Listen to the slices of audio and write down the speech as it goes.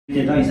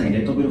で第3位レ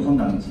ッドブルホン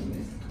ダのチーム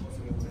です。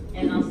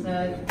And also the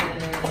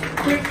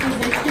third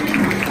position,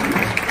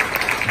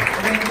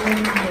 Red Bull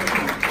Japan.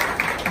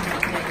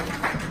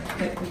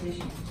 Third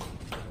position.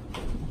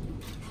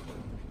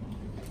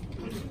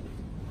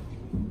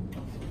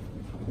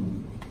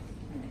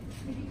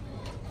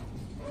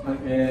 はい、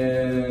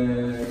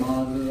ま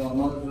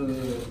ず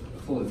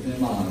そうですね、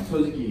正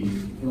直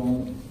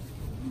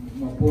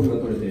ポール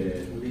が取れて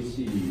嬉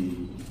しい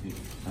です。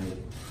は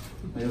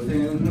い、予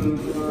選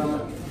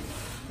は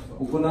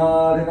行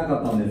われな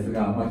かったんです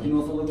が、昨日そ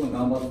の分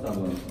頑張ってた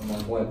分、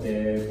こうやっ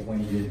てここ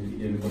に入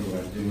れることが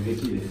非常に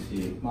嬉しいです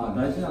し、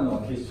大事なの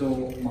は決勝、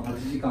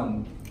8時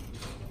間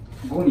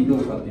後にど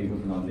うかという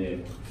ことなん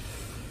で、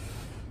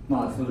そ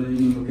れ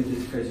に向けて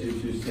しっかり集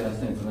中して明日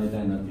につなぎ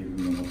たいなというふ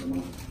うに思ってま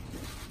す。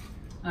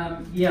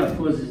Yeah, of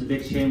course, it's a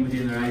big shame we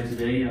didn't ride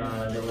today.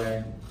 There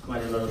were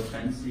quite a lot of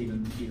fans,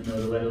 even though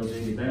the weather was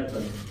really bad.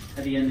 But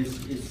at the end, it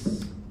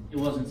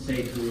wasn't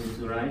safe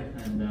to ride,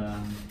 and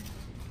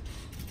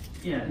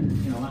yeah,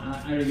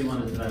 I really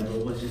wanted to ride, but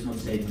it was just not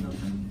safe enough.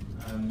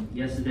 And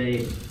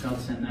yesterday,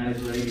 Guts and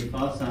Alex were really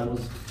fast.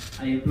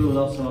 I improved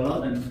also a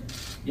lot, and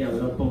yeah, we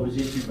got pole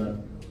position. But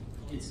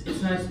it's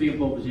nice to be in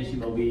pole position,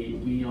 but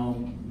we all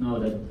know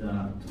that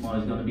tomorrow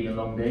is going to be a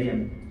long day,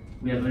 and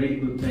we have a really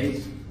good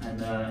pace. And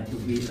as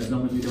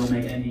long as we don't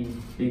make any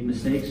big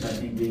mistakes, I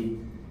think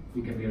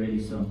we can be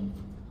ready soon.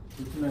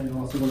 できない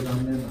のはすごい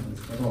残念なんで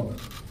すけど、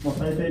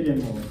最低限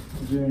の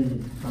順位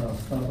から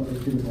スタートで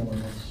きると思い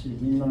ますし、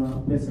みんな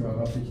ペースが上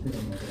がってきている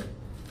ので、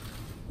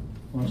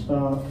明日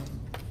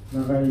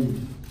長い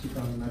時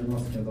間になりま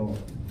すけど、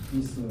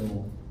ミス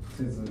を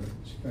せず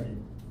しっかり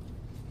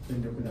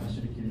全力で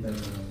走り切りたいと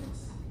思いま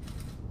す。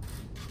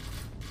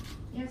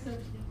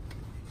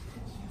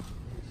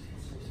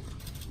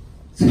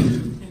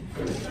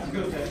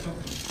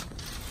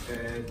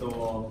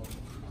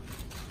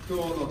今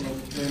日の得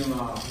点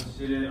は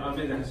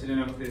雨で走れ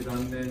なくて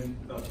残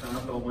念だったな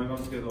と思いま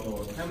すけど、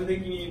タイム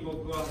的に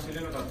僕は走れ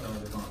なかった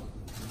ので、フ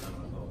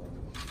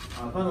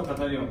ァンの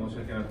方には申し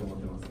訳ないと思っ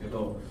てますけ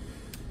ど、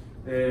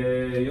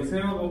予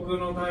選は僕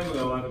のタイム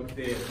が悪く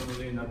てその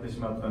順になってし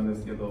まったんで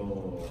すけ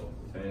ど、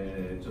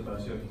ちょっと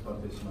足を引っ張っ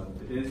てしまっ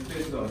て、レースペ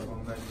ースはそ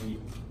んなに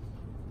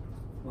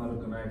悪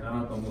くないか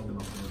なと思って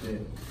ますの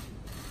で、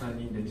3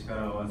人で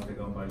力を合わせて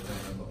頑張りたい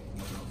なと思い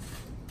ま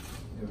す。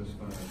よろしく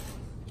お願いしま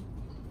す。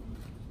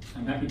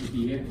I'm happy to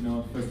be here.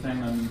 First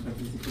time I'm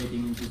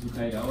participating in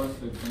Suzuka 8 hours,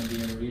 so it's going to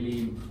be a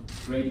really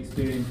great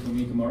experience for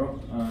me tomorrow.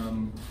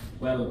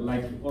 Well,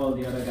 like all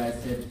the other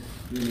guys said,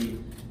 really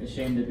a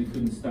shame that we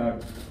couldn't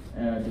start,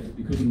 that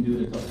we couldn't do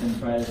the top 10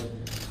 trials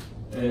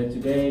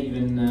today.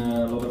 Even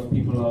a lot of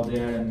people out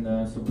there and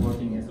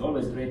supporting. It's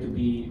always great to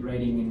be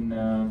riding in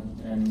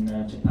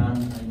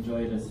Japan. I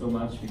enjoy it so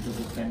much because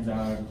the fans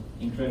are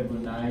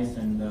incredibly nice,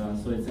 and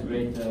so it's a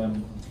great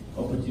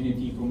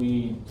opportunity for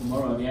me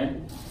tomorrow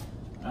again.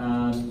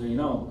 And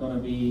gonna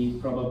be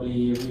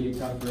probably a really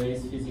tough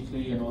race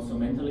physically and also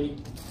mentally.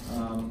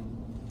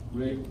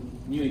 Great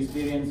new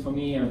experience for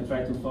me. I've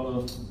tried to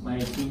follow my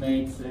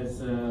teammates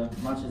as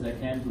much as I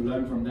can to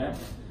learn from them,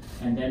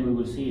 and then we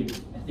will see.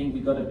 I think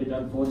we got a bit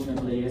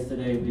unfortunately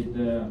yesterday with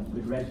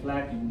red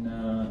flag, and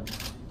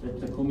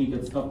that Takumi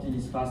got stopped in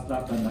his fast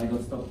lap, and I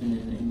got stopped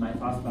in my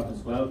fast lap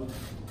as well.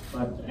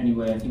 But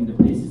anyway, I think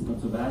the pace is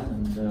not so bad,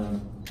 and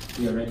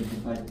we are ready to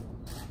fight.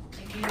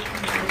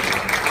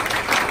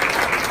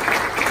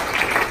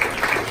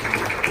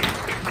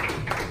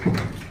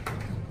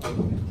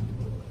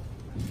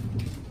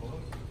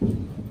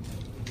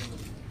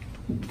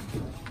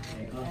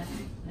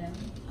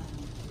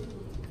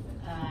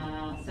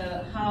 So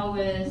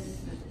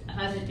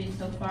how's it been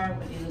so far?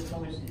 What do you look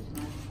forward to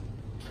tonight?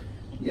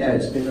 Yeah,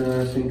 it's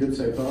been good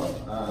so far.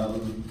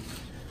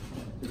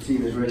 The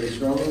team is really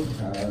strong.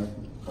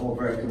 All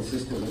very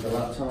consistent with the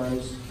lap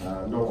times.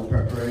 Normal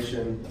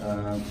preparation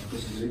for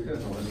Suzuka.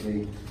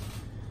 Obviously,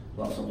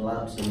 lots of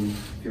laps and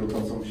fuel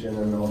consumption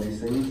and all these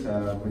things.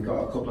 We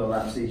got a couple of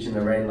laps each in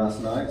the rain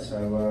last night,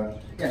 so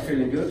yeah,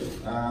 feeling good.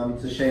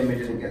 It's a shame we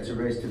didn't get to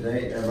race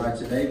today, ride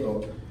today,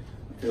 but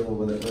I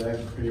feel that we're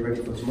pretty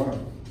ready for tomorrow.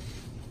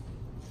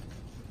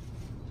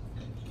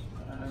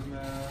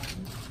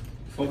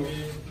 For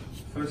me,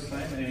 first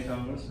time 8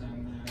 hours,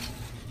 and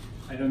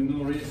I don't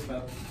know race,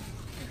 but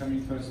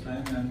coming first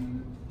time,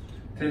 and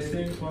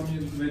testing for me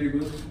is very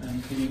good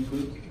and feeling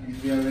good,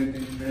 and we are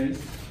ready to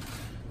race.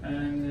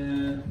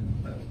 And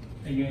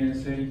again, I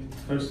say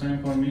first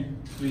time for me.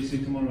 We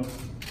see tomorrow.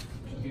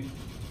 Okay.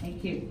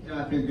 Thank you.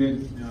 Yeah, I feel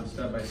good.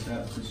 Step by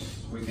step.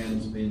 This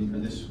weekend's been,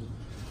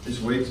 this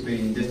week's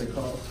been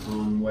difficult.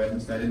 On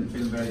Wednesday, I didn't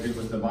feel very good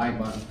with the bike,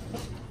 but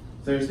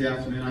Thursday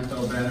afternoon I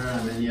felt better,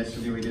 and then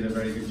yesterday we did a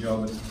very good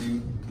job as a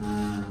team.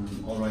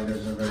 All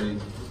riders are very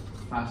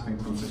fast and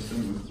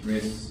consistent with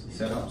race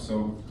setup,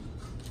 so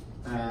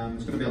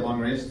it's going to be a long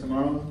race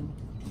tomorrow.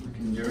 Like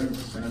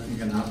endurance, anything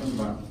can happen,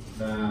 but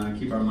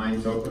keep our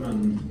minds open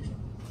and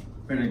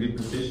we're in a good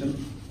position.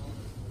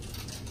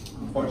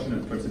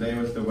 Unfortunate for today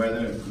was the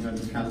weather,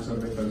 to cancel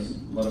because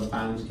a lot of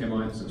fans came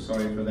out, so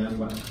sorry for them,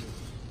 but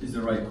is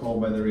the right call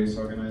by the race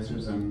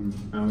organisers, and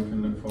now we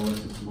can look forward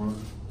to tomorrow.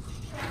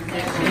 We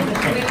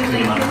can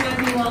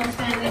make you all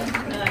stand in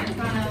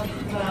front of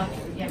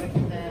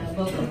the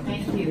vocal.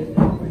 Thank you.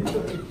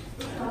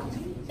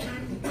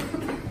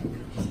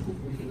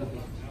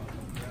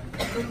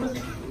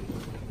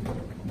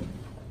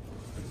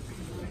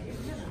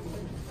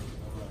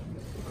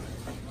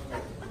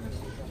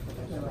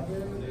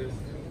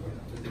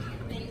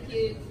 Thank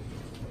you.